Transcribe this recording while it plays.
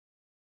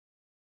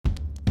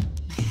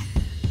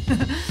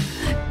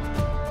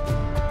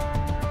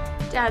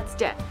Dad's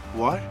dead.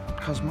 What?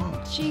 How's Mom?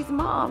 She's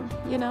Mom,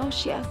 you know?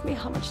 She asked me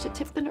how much to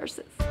tip the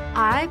nurses.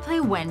 I play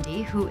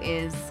Wendy, who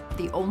is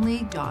the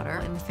only daughter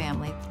in the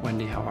family.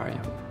 Wendy, how are you?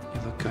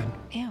 You look good.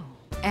 Ew.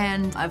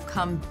 And I've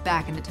come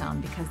back into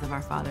town because of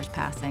our father's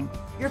passing.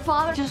 Your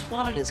father just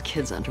wanted his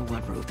kids under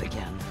one roof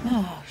again.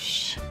 Oh,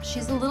 shh.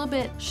 She's a little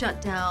bit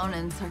shut down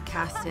and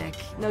sarcastic.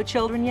 No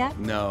children yet?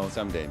 No,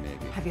 someday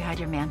maybe. Have you had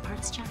your man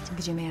parts checked?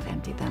 Because you may have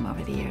emptied them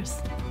over the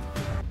years.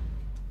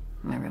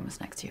 My room was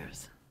next to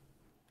yours.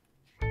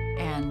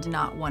 And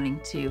not wanting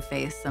to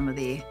face some of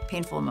the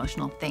painful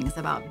emotional things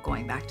about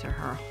going back to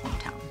her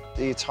hometown.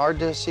 It's hard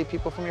to see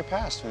people from your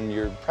past when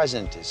your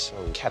present is so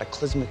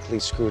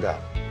cataclysmically screwed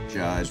up.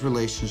 His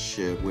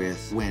relationship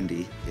with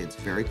Wendy, it's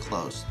very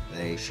close.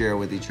 They share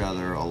with each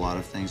other a lot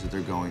of things that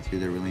they're going through.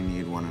 They really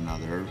need one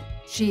another.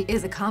 She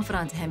is a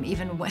confidant to him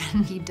even when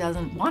he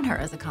doesn't want her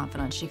as a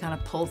confidant. She kind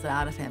of pulls it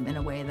out of him in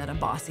a way that a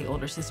bossy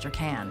older sister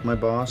can. My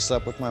boss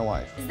slept with my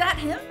wife. Is that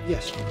him?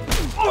 Yes.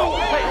 Oh,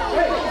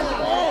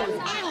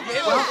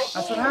 well,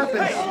 that's what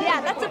happens.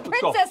 Yeah, that's a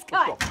princess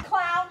cut,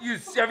 clown. You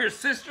have your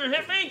sister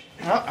hit me?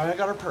 Oh, I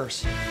got her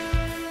purse.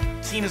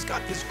 Tina's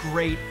got this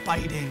great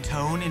biting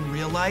tone in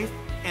real life,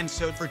 and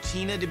so for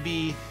Tina to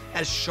be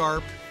as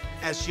sharp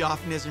as she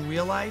often is in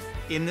real life,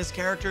 in this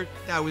character,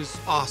 that was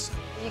awesome.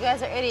 You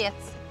guys are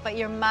idiots, but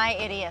you're my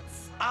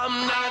idiots.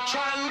 I'm not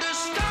trying to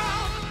stop.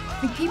 I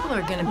think people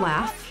are gonna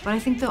laugh, but I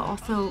think they'll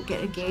also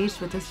get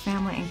engaged with this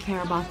family and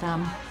care about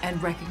them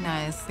and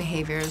recognize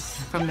behaviors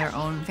from their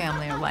own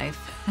family or life.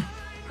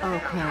 Oh,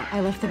 crap.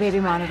 I left the baby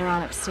monitor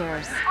on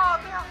upstairs.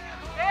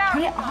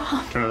 Put it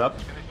off. Turn it up.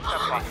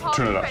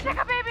 Turn it up. Stick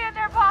a baby in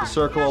their box. The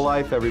circle of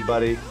life,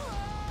 everybody.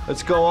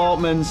 Let's go,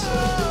 Altmans.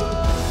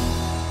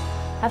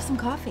 Have some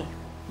coffee.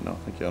 No,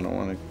 thank you. I don't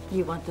want to.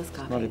 You want this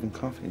coffee? Not even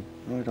coffee.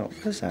 No, I don't.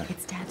 What is that?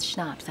 It's Dad's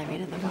schnapps. I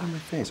rated the Right in room. my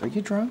face. Are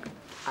you drunk?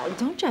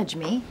 Don't judge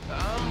me.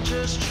 I'm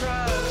just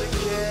trying to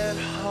get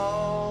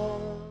home.